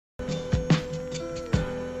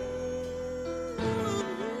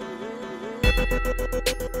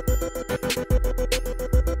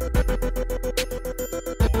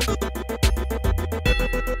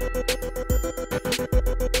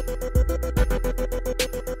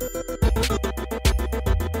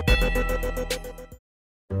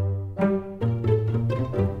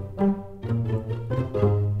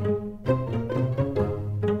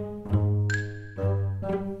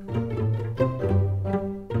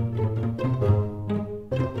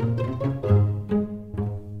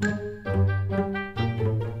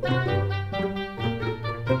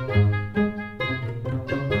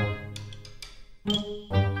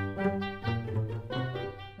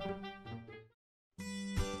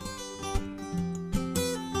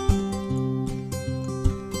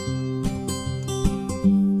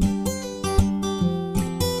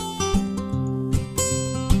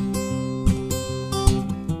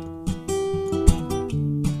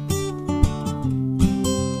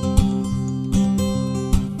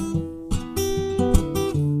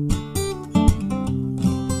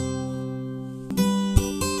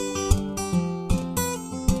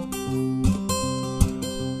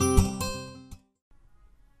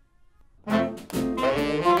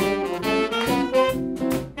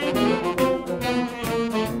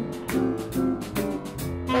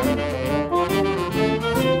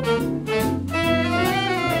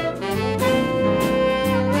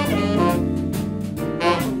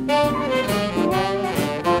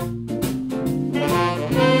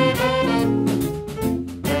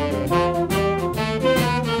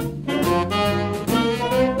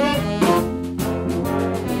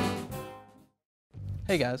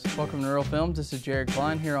Hey guys, welcome to Real Films. This is Jared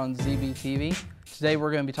Klein here on ZBTV. Today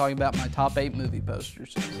we're going to be talking about my top 8 movie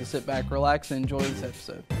posters. So sit back, relax, and enjoy this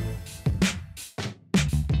episode.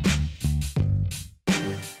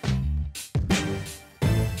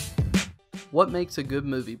 What makes a good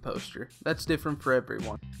movie poster? That's different for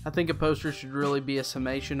everyone. I think a poster should really be a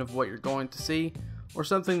summation of what you're going to see, or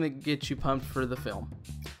something that gets you pumped for the film.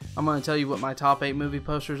 I'm going to tell you what my top 8 movie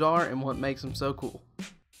posters are and what makes them so cool.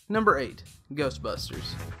 Number 8,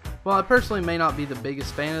 Ghostbusters. While I personally may not be the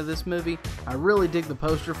biggest fan of this movie, I really dig the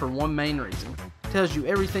poster for one main reason. It tells you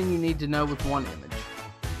everything you need to know with one image.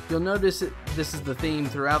 You'll notice this is the theme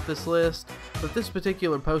throughout this list, but this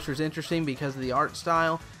particular poster is interesting because of the art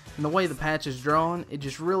style and the way the patch is drawn. It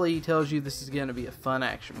just really tells you this is going to be a fun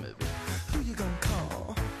action movie. Who you gonna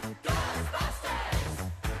call? Ghostbusters!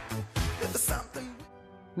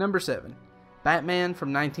 Number 7, Batman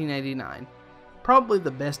from 1989. Probably the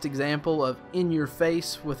best example of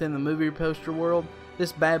in-your-face within the movie poster world.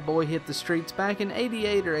 This bad boy hit the streets back in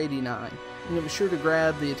 88 or 89, and it was sure to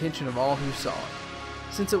grab the attention of all who saw it.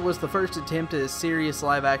 Since it was the first attempt at a serious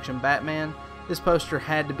live-action Batman, this poster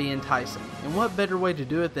had to be enticing, and what better way to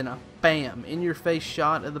do it than a BAM! In-your-face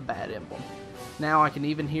shot of the Bat emblem. Now I can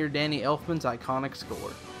even hear Danny Elfman's iconic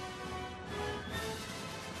score.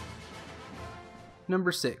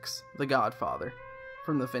 Number 6, The Godfather.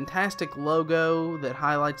 From the fantastic logo that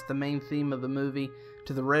highlights the main theme of the movie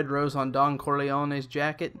to the red rose on Don Corleone's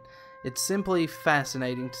jacket, it's simply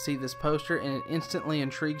fascinating to see this poster, and it instantly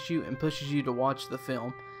intrigues you and pushes you to watch the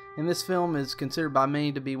film. And this film is considered by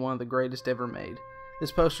many to be one of the greatest ever made.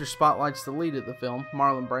 This poster spotlights the lead of the film,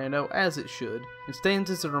 Marlon Brando, as it should. It stands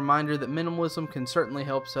as a reminder that minimalism can certainly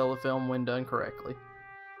help sell a film when done correctly.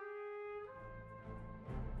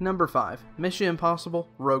 Number 5, Mission Impossible: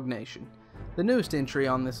 Rogue Nation. The newest entry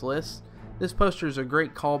on this list, this poster is a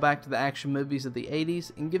great callback to the action movies of the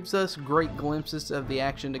 80s and gives us great glimpses of the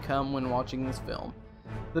action to come when watching this film.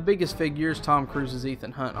 The biggest figure is Tom Cruise's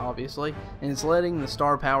Ethan Hunt, obviously, and it's letting the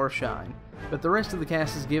star power shine. But the rest of the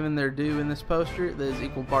cast is given their due in this poster that is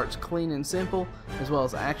equal parts clean and simple, as well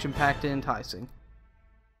as action-packed and enticing.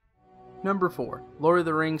 Number 4, Lord of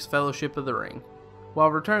the Rings: Fellowship of the Ring.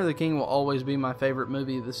 While Return of the King will always be my favorite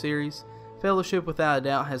movie of the series, Fellowship without a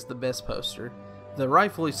doubt has the best poster. The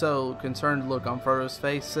rightfully so concerned look on Frodo's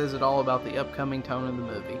face says it all about the upcoming tone of the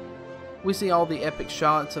movie. We see all the epic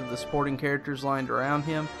shots of the supporting characters lined around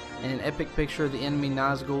him, and an epic picture of the enemy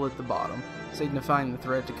Nazgul at the bottom, signifying the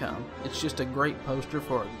threat to come. It's just a great poster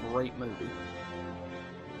for a great movie.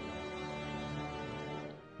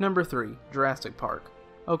 Number 3, Jurassic Park.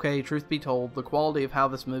 Okay, truth be told, the quality of how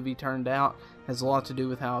this movie turned out has a lot to do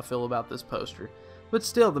with how I feel about this poster. But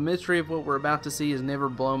still, the mystery of what we're about to see is never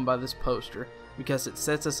blown by this poster, because it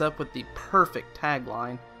sets us up with the perfect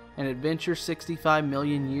tagline, an adventure 65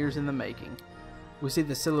 million years in the making. We see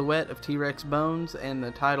the silhouette of T-Rex bones and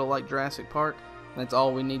the title like Jurassic Park, and that's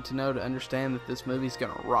all we need to know to understand that this movie's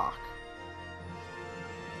gonna rock.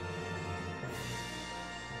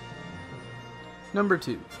 Number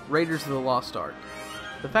 2, Raiders of the Lost Ark.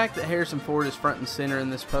 The fact that Harrison Ford is front and center in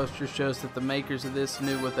this poster shows that the makers of this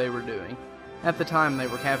knew what they were doing. At the time, they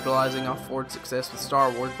were capitalizing off Ford's success with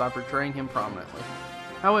Star Wars by portraying him prominently.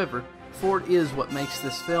 However, Ford is what makes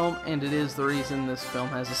this film, and it is the reason this film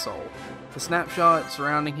has a soul. The snapshot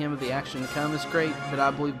surrounding him of the action to come is great, but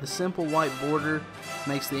I believe the simple white border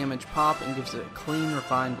makes the image pop and gives it a clean,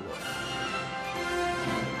 refined look.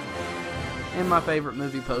 And my favorite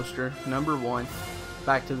movie poster, number 1,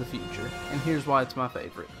 Back to the Future, and here's why it's my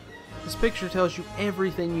favorite. This picture tells you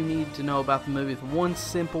everything you need to know about the movie with one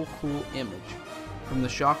simple, cool image. From the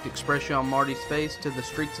shocked expression on Marty's face to the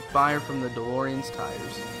streaks of fire from the DeLorean's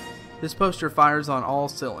tires. This poster fires on all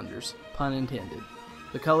cylinders, pun intended.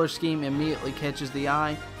 The color scheme immediately catches the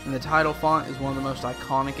eye, and the title font is one of the most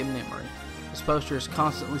iconic in memory. This poster has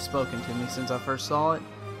constantly spoken to me since I first saw it.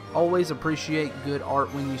 Always appreciate good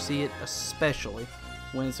art when you see it, especially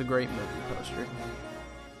when it's a great movie poster.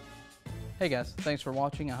 Hey guys, thanks for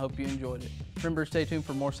watching. I hope you enjoyed it. Remember, stay tuned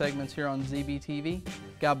for more segments here on ZBTV.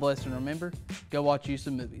 God bless, and remember, go watch you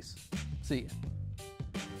some movies. See ya.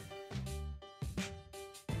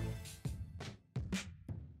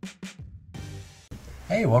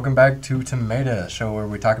 Hey, welcome back to Tomato, a show where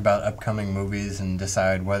we talk about upcoming movies and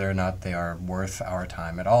decide whether or not they are worth our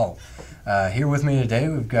time at all. Here with me today,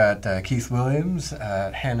 we've got Keith Williams,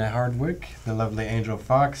 Hannah Hardwick, the lovely Angel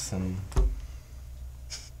Fox, and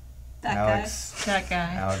That Alex. guy. That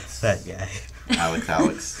guy. Alex. That guy.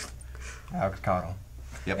 Alex Cottle.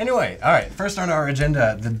 Yep. Anyway, all right, first on our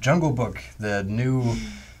agenda, The Jungle Book, the new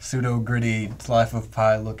pseudo-gritty, Life of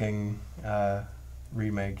Pi looking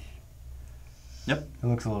remake. Yep. It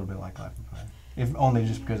looks a little bit like Life of Pi. If only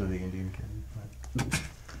just because of the Indian kid.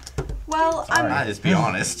 Well, Just be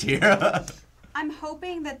honest here. I'm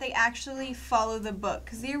hoping that they actually follow the book,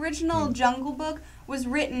 because the original Jungle Book was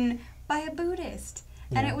written by a Buddhist,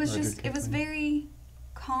 and Yeah, it was Rudyard just, it was Kipling. very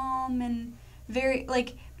calm and very,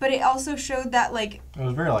 like, but it also showed that, like, It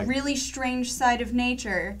was very like, really strange side of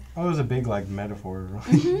nature. oh, it was a big like metaphor.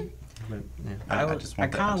 But, yeah. I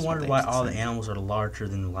kind of wondered why all the animals are larger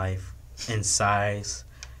than life in size.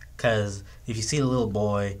 Because if you see the little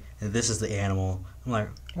boy and this is the animal, I'm like,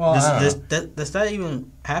 Well, does that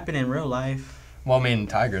even happen in real life? Well, I mean,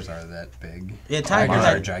 tigers are that big. Yeah, Tigers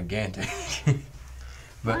tigers are gigantic.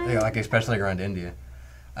 But yeah, like especially around India.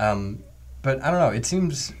 But I don't know. It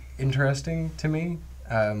seems interesting to me.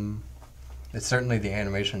 It's certainly the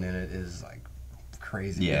animation in it is like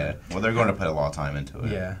crazy. Yeah. Well, they're going to put a lot of time into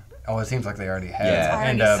it. Yeah. Oh, it seems like they already have. Yeah.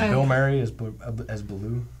 And Already Bill so- Murray as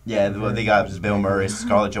Baloo. Yeah. Well, they got Just Bill pretty Murray, cool.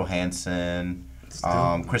 Scarlett Johansson,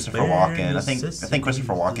 Christopher Walken. I think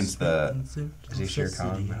Christopher Walken's the Is he Shere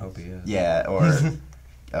Khan? I hope he is. yeah or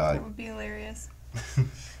That would be hilarious.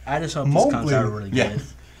 I just hope this comes out really Yeah. good.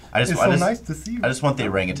 I just It's I so just, nice to see you. I just want the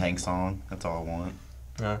orangutan song. That's all I want.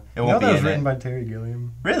 It It won't that be was in written it. by Terry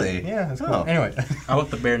Gilliam. Really? Yeah, that's cool. Oh. Anyway. I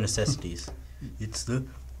want the bare necessities. It's the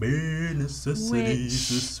bare necessities,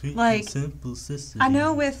 the Which, sweet like, and simple necessities. I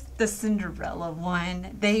know with the Cinderella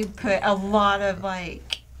one, they put a lot of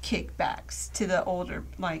like kickbacks to the older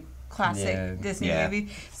like classic Yeah. Disney Yeah. movie,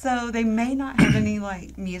 so they may not have any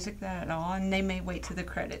like music that at all, and they may wait to the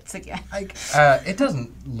credits again. Like, it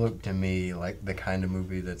doesn't look to me like the kind of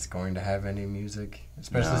movie that's going to have any music,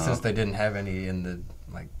 especially No. since they didn't have any in the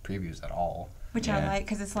like previews at all. Which I Yeah. like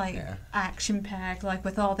because it's like Yeah. action packed, like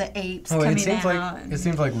with all the apes Oh, coming it seems out. like it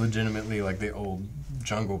seems like legitimately like the old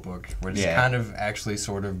Jungle Book, where it's Yeah. kind of actually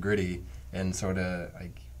sort of gritty and sort of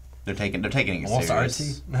like They're taking it almost serious.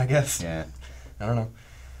 artsy, I guess. Yeah. I don't know.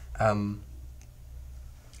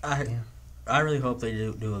 I really hope they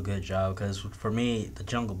do a good job, because for me, the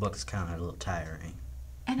Jungle Book is kind of a little tiring.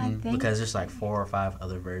 and I think Because there's like 4 or 5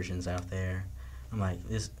 other versions out there. I'm like,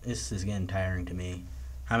 this is getting tiring to me.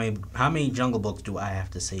 How many Jungle Books do I have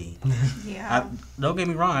to see? Yeah. Don't get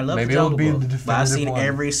me wrong, I love Maybe the it'll Jungle be Book, the but I've definitive seen one.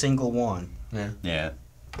 every single one. Yeah.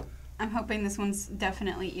 I'm hoping this one's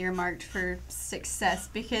definitely earmarked for success,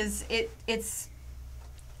 because it's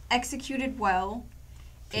executed well.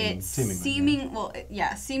 It's Seemingly,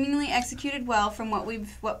 seemingly executed well from what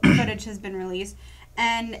footage has been released,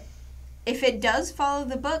 and if it does follow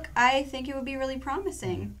the book, I think it would be really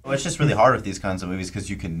promising. Well, it's just really hard with these kinds of movies because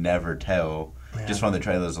you can never tell just Yeah. from the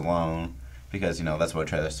trailers alone, because that's what a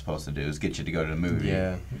trailer's supposed to do, is get you to go to the movie.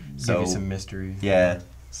 Yeah, So- give you some mystery. Yeah.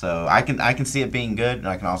 So I can see it being good, and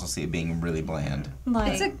I can also see it being really bland.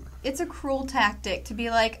 like It's a cruel tactic to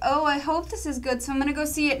be like, oh, I hope this is good, so I'm gonna go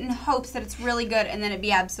see it in hopes that it's really good, and then it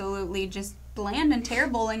be absolutely just bland and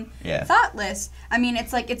terrible and Yeah. thoughtless. I mean,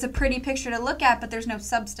 it's like it's a pretty picture to look at, but there's no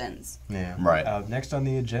substance. Yeah. Right. Next on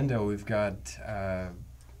the agenda, we've got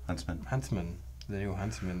Huntsman. Huntsman, the new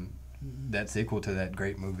Huntsman that sequel to that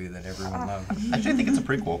great movie that everyone loved. Actually, I think it's a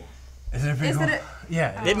prequel. Is it a prequel? Is it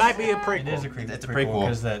yeah. It might be a prequel. It is a prequel. It's a prequel.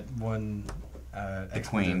 Because that one... the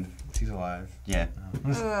Queen. She's alive. Yeah.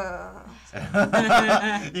 Ugh.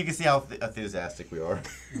 You can see how enthusiastic we are.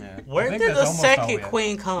 Yeah. Where did the second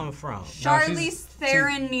queen come from? Charlize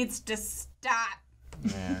Theron needs to stop.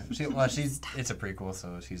 Yeah. It's a prequel,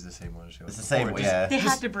 so she's the same one as she was. It's the same before. one, yeah. They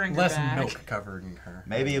had to bring her Less back. milk covered in her.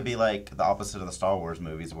 Maybe it'd be like the opposite of the Star Wars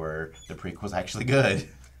movies where the prequel's actually good.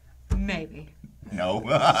 Maybe. No.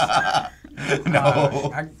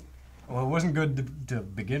 no. Well, it wasn't good to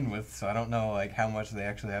begin with, so I don't know like how much they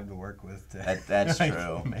actually have to work with to That's like,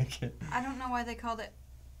 true. make it. I don't know why they called it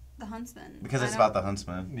The Huntsman. Because it's I about the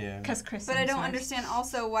huntsman. Yeah. Because Chris. But I don't understand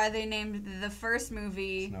also why they named the first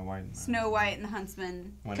movie Snow White. and the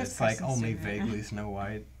Huntsman. When 'Cause it's like Kristen only Stewart. vaguely Snow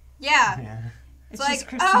White. Yeah. Yeah. It's It's like, just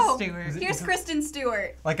Kristen oh, Stewart. here's Kristen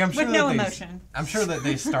Stewart. Like I'm sure With no that emotion. I'm sure that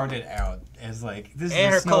they started out as like this And is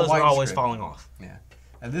her a Snow clothes White were always script. falling off. Yeah.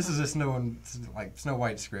 And this is a Snow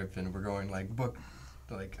White script, and we're going like book,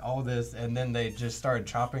 like all this, and then they just started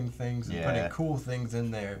chopping things and putting cool things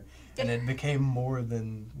in there, and it became more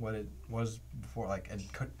than what it was before, like a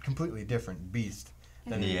completely different beast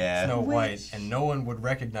than Snow White, and no one would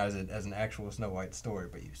recognize it as an actual Snow White story,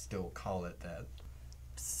 but you still call it that.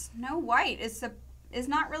 Snow White is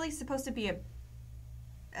not really supposed to be a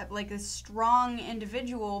strong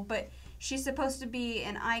individual, but she's supposed to be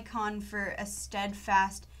an icon for a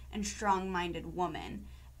steadfast and strong-minded woman.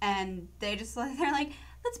 And they're like,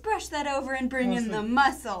 let's brush that over and bring in the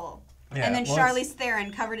muscle. Yeah, and then well, Charlize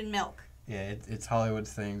Theron covered in milk. Yeah, it's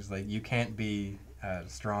Hollywood's things. Like you can't be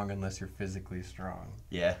strong unless you're physically strong.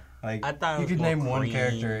 Yeah. Like I thought it you was could more name one cream.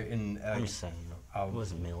 character in. I'm just saying, it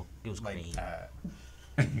wasn't milk. It was like,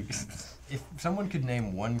 cream. if someone could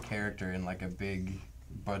name one character in like a big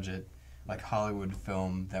budget like Hollywood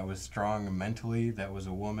film that was strong mentally, that was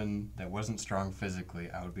a woman, that wasn't strong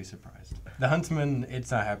physically, I would be surprised. The Huntsman,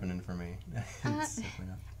 it's not happening for me. It's simply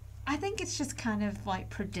not. I think it's just kind of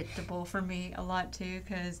like predictable for me a lot too,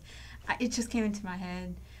 because it just came into my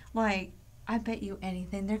head. Like, I bet you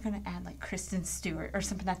anything they're gonna add like Kristen Stewart or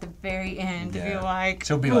something at the very end to be like.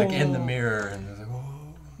 She'll be like in the "Oh." mirror and there's like, oh.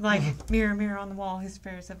 Like mirror, mirror on the wall, who's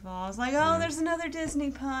fairest of all. I was like, oh, there's another Disney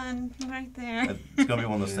pun right there. It's gonna be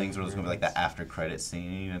one of those things where there's gonna be like that after credit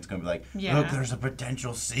scene. And it's gonna be like, Yeah. look, there's a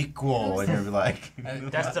potential sequel, and you're gonna be like,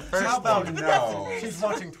 That's the first how about one. no? She's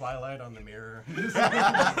watching Twilight on the mirror.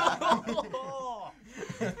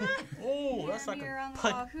 Oh, that's like Mirror a on the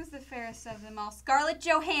pun. wall. Who's the fairest of them all? Scarlett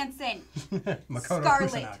Johansson. Makoto Scarlet.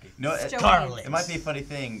 Kusanagi. No, Johansson. it might be a funny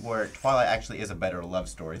thing where Twilight actually is a better love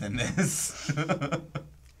story than this.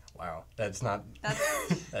 Wow, that's not.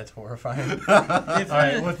 That's That's horrifying. All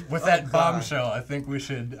right, with that bombshell, I think we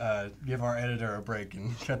should give our editor a break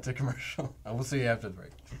and cut to commercial. We'll see you after the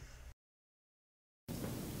break.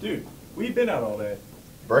 Dude, we've been out all day.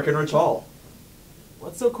 Breckenridge Hall.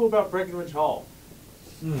 What's so cool about Breckenridge Hall?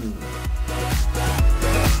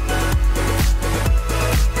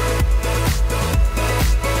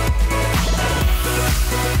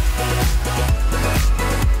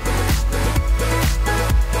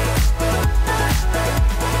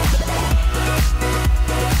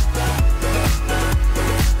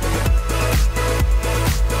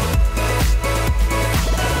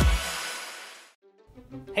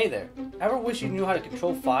 Hey there, ever wish you knew how to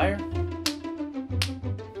control fire?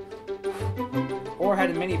 Or had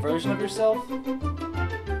a mini version of yourself?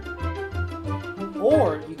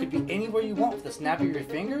 Or you could be anywhere you want with the snap of your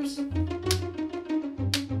fingers?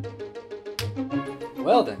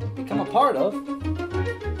 Well then, become a part of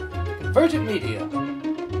Convergent Media.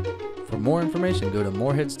 For more information, go to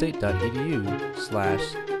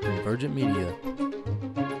moreheadstate.edu/convergentmedia.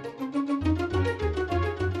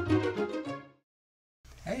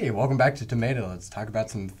 Hey, welcome back to Tomato. Let's talk about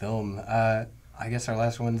some film. I guess our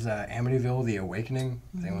last one's Amityville: The Awakening.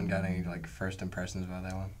 Has anyone got any like first impressions about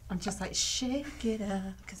that one? I'm just like, shake it up,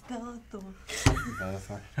 because Bella Thorne.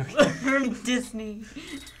 Disney.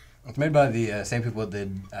 It's made by the same people that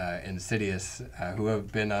did Insidious, who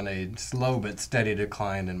have been on a slow but steady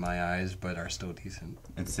decline in my eyes, but are still decent.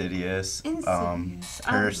 Insidious, Insidious.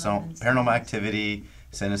 I love Paranormal Activity,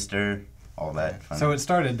 Sinister, all that fun. So it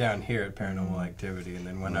started down here at Paranormal Activity, and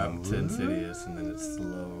then went up to Insidious, and then it's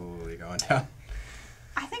slowly going down.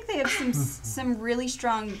 I think they have some really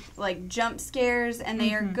strong like jump scares, and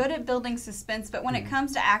they are good at building suspense. But when it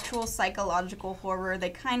comes to actual psychological horror, they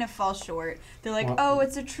kind of fall short. They're like, oh,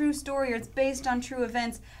 it's a true story, or it's based on true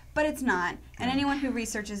events, but it's not. And anyone who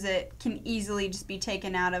researches it can easily just be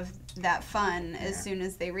taken out of that fun as soon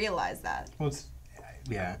as they realize that. Well,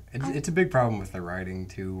 Yeah, it's a big problem with the writing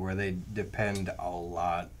too, where they depend a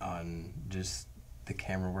lot on just the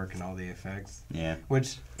camera work and all the effects. Yeah.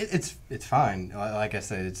 Which it's fine. Like I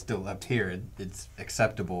said, it's still up here. It's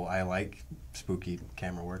acceptable. I like spooky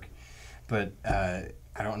camera work, but I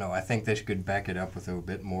don't know. I think they could back it up with a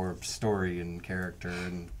bit more story and character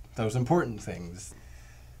and those important things.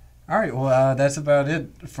 All right, well, that's about it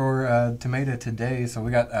for Tomato today. So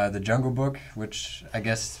we got The Jungle Book, which I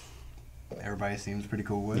guess everybody seems pretty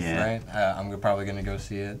cool with, right? I'm probably going to go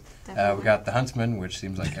see it. We got The Huntsman, which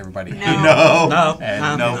seems like everybody hates. No.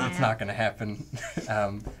 It's not going to happen.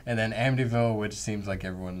 And then Amityville, which seems like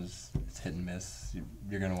everyone's hit and miss.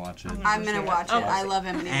 You're going to watch it. I'm going to watch it. I love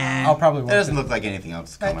Amityville. I'll probably watch it. It doesn't look like anything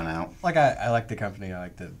else coming out. Like, I like the company. I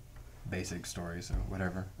like the basic story, so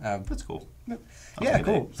whatever. That's cool. Yeah,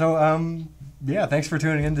 cool. So, yeah, thanks for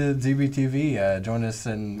tuning in to ZBTV. Join us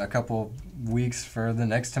in a couple weeks for the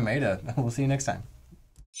next Tomato. We'll see you next time.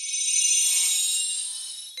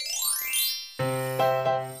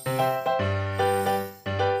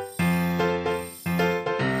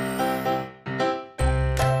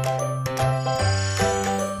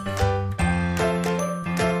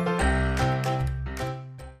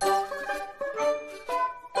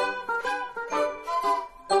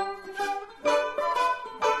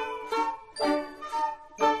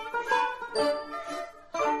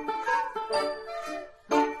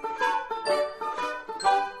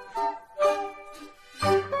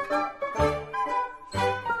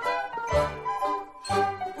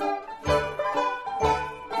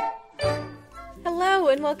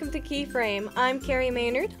 And welcome to Keyframe. I'm Carrie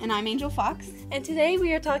Maynard. And I'm Angel Fox. And today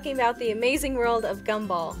we are talking about the amazing world of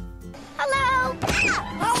Gumball. Hello!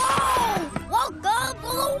 Hello! Welcome to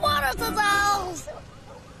the water tunnels!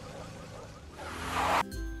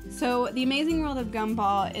 So, The Amazing World of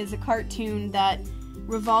Gumball is a cartoon that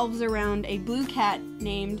revolves around a blue cat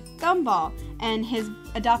named Gumball and his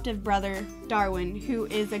adoptive brother, Darwin, who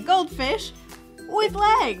is a goldfish with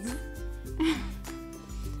legs.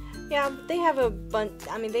 Yeah, they have a bunch.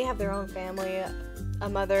 I mean, they have their own family. A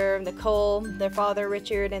mother, Nicole, their father,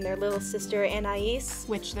 Richard, and their little sister, Anais.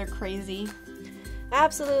 Which they're crazy.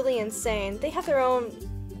 Absolutely insane. They have their own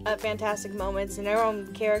fantastic moments and their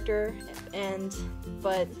own character,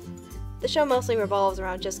 but the show mostly revolves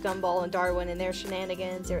around just Gumball and Darwin and their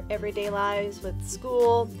shenanigans, their everyday lives with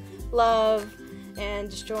school, love, and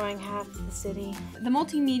destroying half the city. The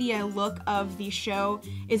multimedia look of the show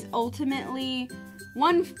is ultimately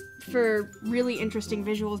one for really interesting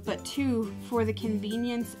visuals, but two for the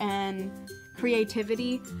convenience and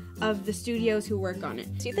creativity of the studios who work on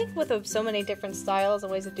it. Do you think with so many different styles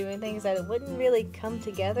and ways of doing things that it wouldn't really come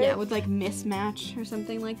together? Yeah, it would like mismatch or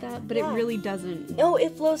something like that, but it really doesn't. Oh,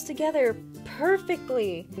 it flows together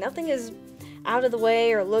perfectly. Nothing is out of the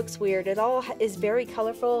way or looks weird. It all is very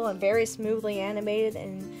colorful and very smoothly animated,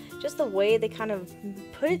 and just the way they kind of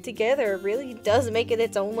put it together really does make it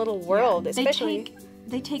its own little world. Yeah, especially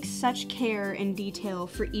they take such care and detail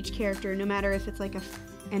for each character, no matter if it's like a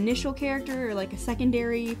initial character or like a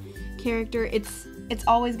secondary character. It's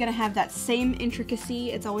always going to have that same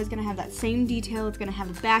intricacy, it's always going to have that same detail, it's going to have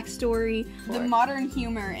a backstory. The modern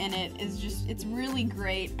humor in it is just, it's really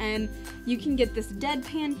great, and you can get this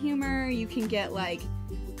deadpan humor, you can get like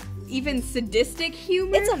even sadistic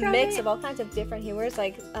humor. It's a mix of all kinds of different humors,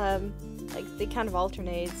 like they kind of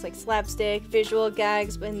alternate. It's like slapstick, visual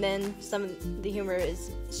gags, and then some of the humor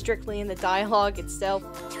is strictly in the dialogue itself.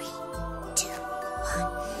 3, 2,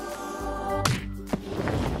 1.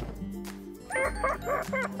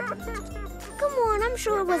 Come on, I'm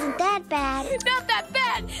sure it wasn't that bad. Not that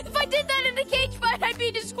bad! If I did that in a cage fight, I'd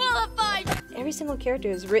be disqualified! Every single character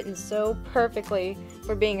is written so perfectly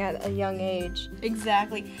for being at a young age.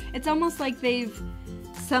 Exactly. It's almost like they've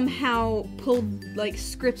somehow pulled like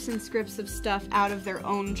scripts and scripts of stuff out of their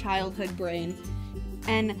own childhood brain.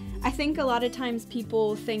 And I think a lot of times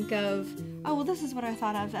people think of, oh, well, this is what I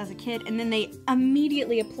thought of as a kid, and then they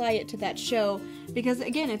immediately apply it to that show, because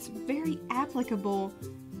again, it's very applicable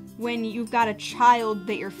when you've got a child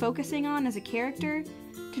that you're focusing on as a character,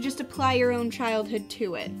 to just apply your own childhood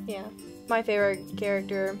to it. Yeah. My favorite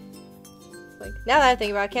character, like, now that I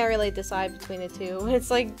think about it, I can't really decide between the two.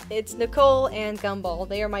 It's Nicole and Gumball.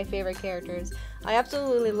 They are my favorite characters. I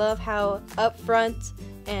absolutely love how upfront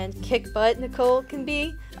and kick butt Nicole can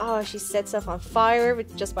be. Oh, she sets stuff on fire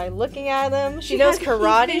just by looking at them. She knows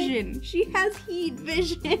karate. Heat vision. She has heat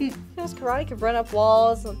vision. She knows karate, can run up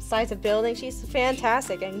walls, sides of buildings. She's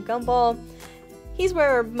fantastic. And Gumball, he's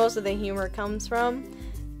where most of the humor comes from.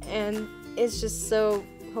 And it's just so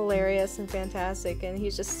hilarious and fantastic, and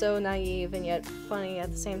he's just so naive and yet funny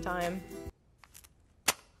at the same time.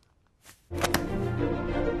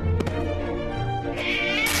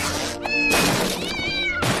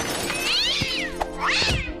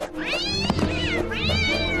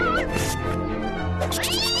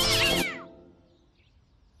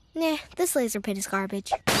 This laser pit is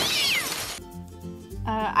garbage.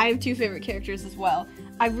 I have two favorite characters as well.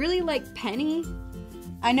 I really like Penny.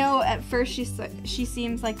 I know at first she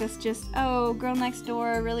seems like this just, oh, girl next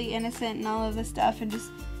door, really innocent and all of this stuff, and just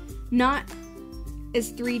not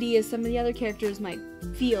as 3D as some of the other characters might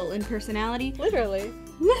feel in personality. Literally.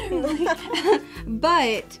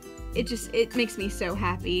 But it makes me so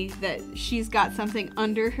happy that she's got something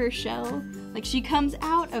under her shell. Like, she comes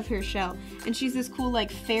out of her shell, and she's this cool,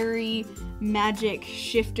 like, fairy magic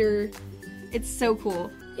shifter. It's so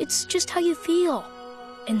cool. It's just how you feel.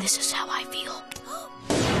 And this is how I feel.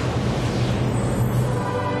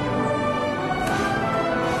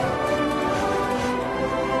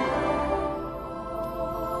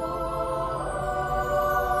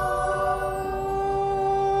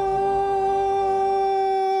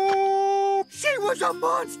 She was a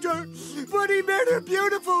monster, but he made her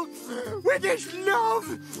beautiful with his love.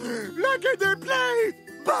 Look at their play,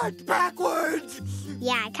 but backwards.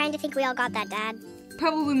 Yeah, I kind of think we all got that, Dad.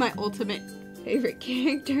 Probably my ultimate favorite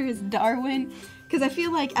character is Darwin, because I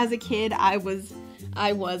feel like as a kid I was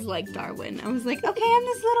like Darwin. I was like, okay, I'm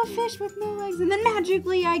this little fish with no legs, and then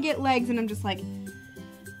magically I get legs, and I'm just like,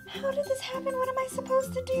 how did this happen? What am I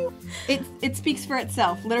supposed to do? It speaks for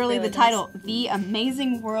itself. Literally, Really the title, The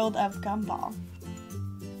Amazing World of Gumball.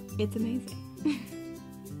 It's amazing.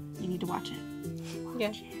 You need to watch it.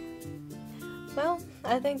 Yeah. Well,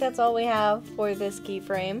 I think that's all we have for this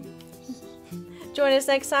keyframe. Join us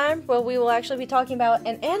next time where we will actually be talking about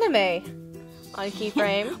an anime on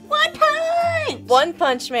keyframe. One Punch! One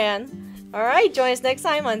Punch Man. Alright, join us next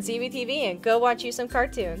time on ZBTV and go watch you some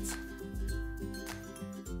cartoons.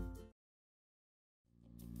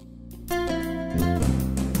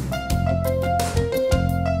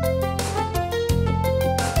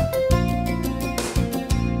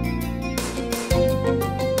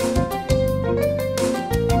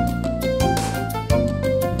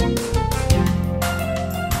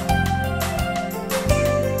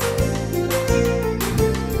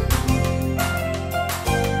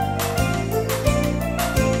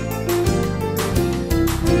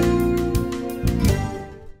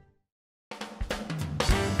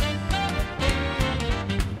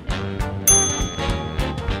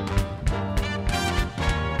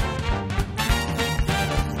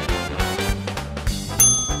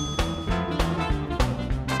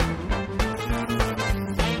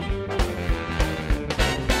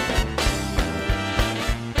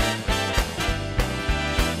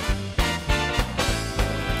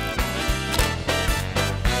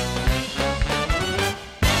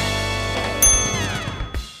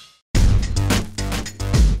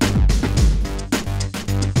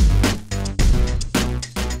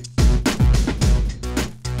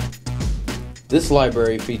 This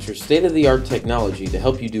library features state-of-the-art technology to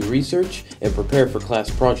help you do research and prepare for class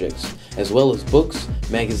projects, as well as books,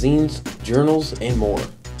 magazines, journals, and more.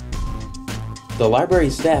 The library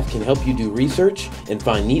staff can help you do research and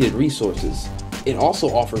find needed resources. It also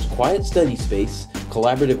offers quiet study space,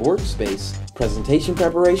 collaborative workspace, presentation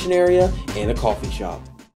preparation area, and a coffee shop.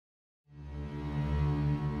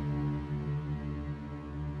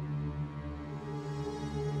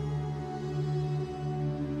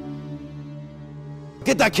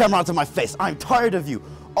 Get that camera out of my face. I'm tired of you.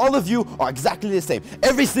 All of you are exactly the same.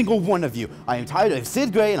 Every single one of you. I am tired of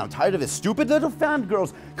Sid Gray, and I'm tired of his stupid little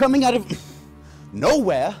fangirls coming out of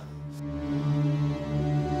nowhere.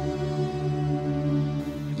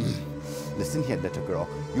 Listen here, little girl.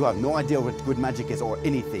 You have no idea what good magic is or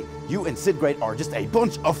anything. You and Sid Gray are just a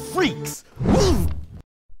bunch of freaks.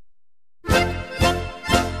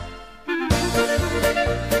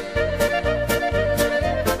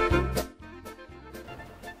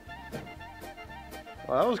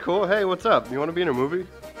 Well, that was cool. Hey, what's up? You want to be in a movie?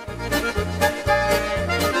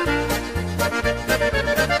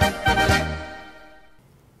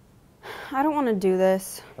 I don't want to do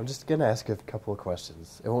this. I'm just going to ask you a couple of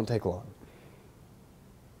questions. It won't take long.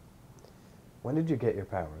 When did you get your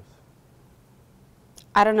powers?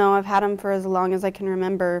 I don't know. I've had them for as long as I can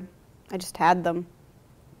remember. I just had them.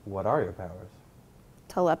 What are your powers?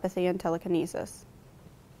 Telepathy and telekinesis.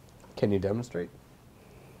 Can you demonstrate?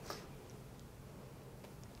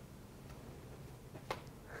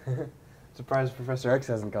 Surprised Professor X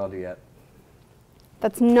hasn't called you yet.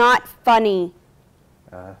 That's not funny.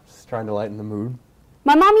 Just trying to lighten the mood.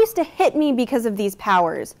 My mom used to hit me because of these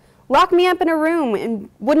powers. Lock me up in a room and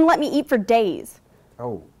wouldn't let me eat for days.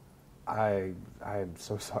 Oh, I'm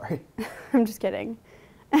so sorry. I'm just kidding.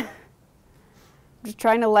 Just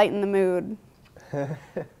trying to lighten the mood.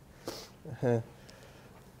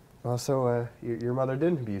 Well, so your mother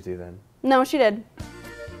didn't abuse you then? No, she did.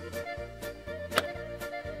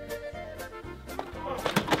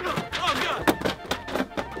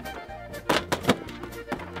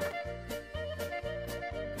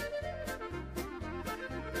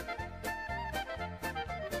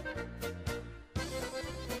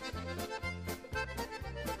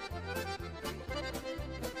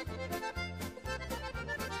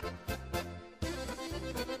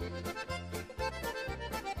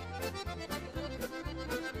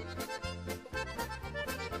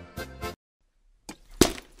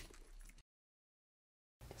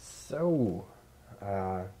 So,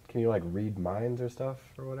 can you like read minds or stuff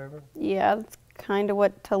or whatever? Yeah, that's kind of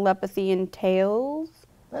what telepathy entails.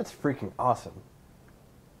 That's freaking awesome.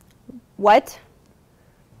 What?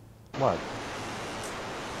 What?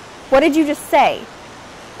 What did you just say?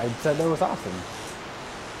 I said that was awesome.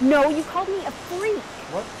 No, you called me a freak.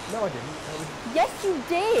 What? No, I didn't. Yes, you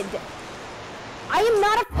did. I am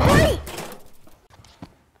not a freak.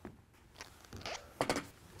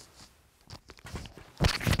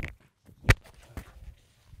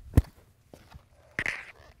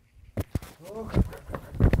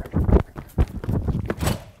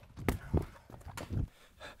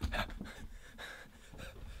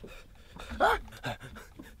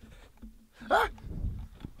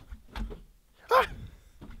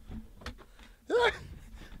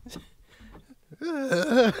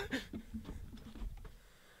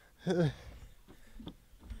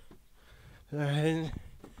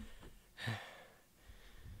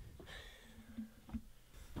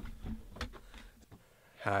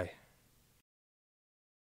 Hi.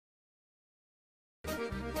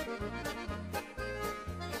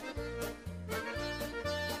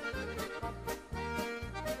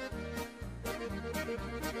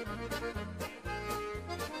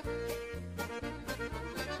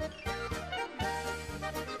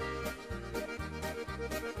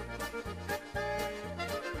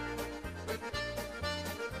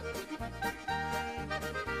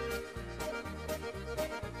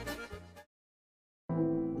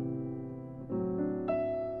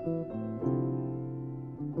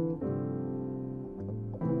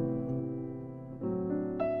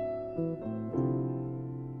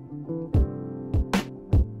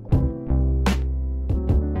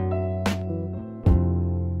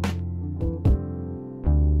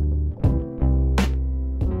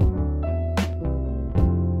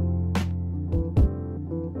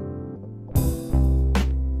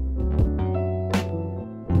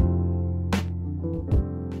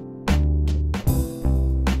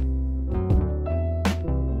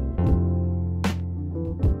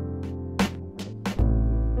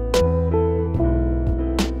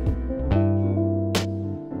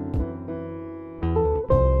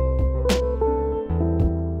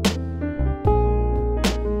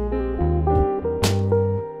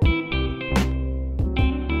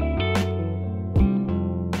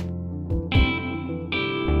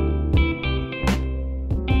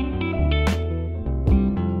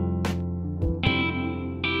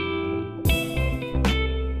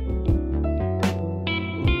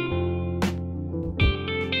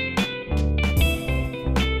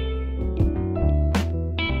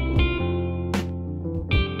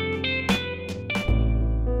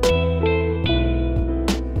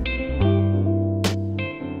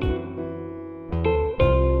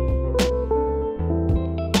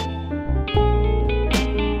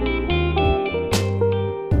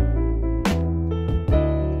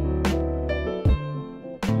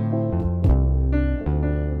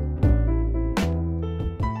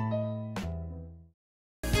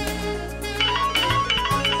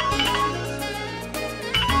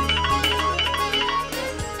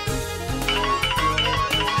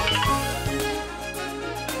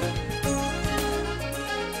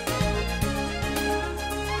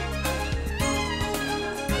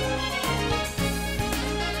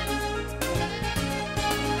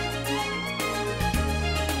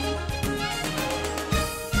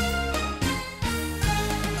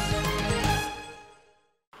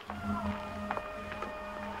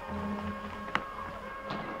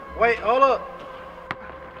 Wait, hold up.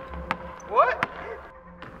 What?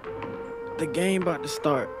 The game about to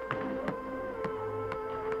start.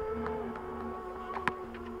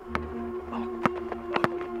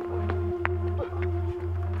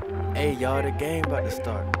 Hey, y'all, the game about to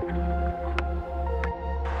start.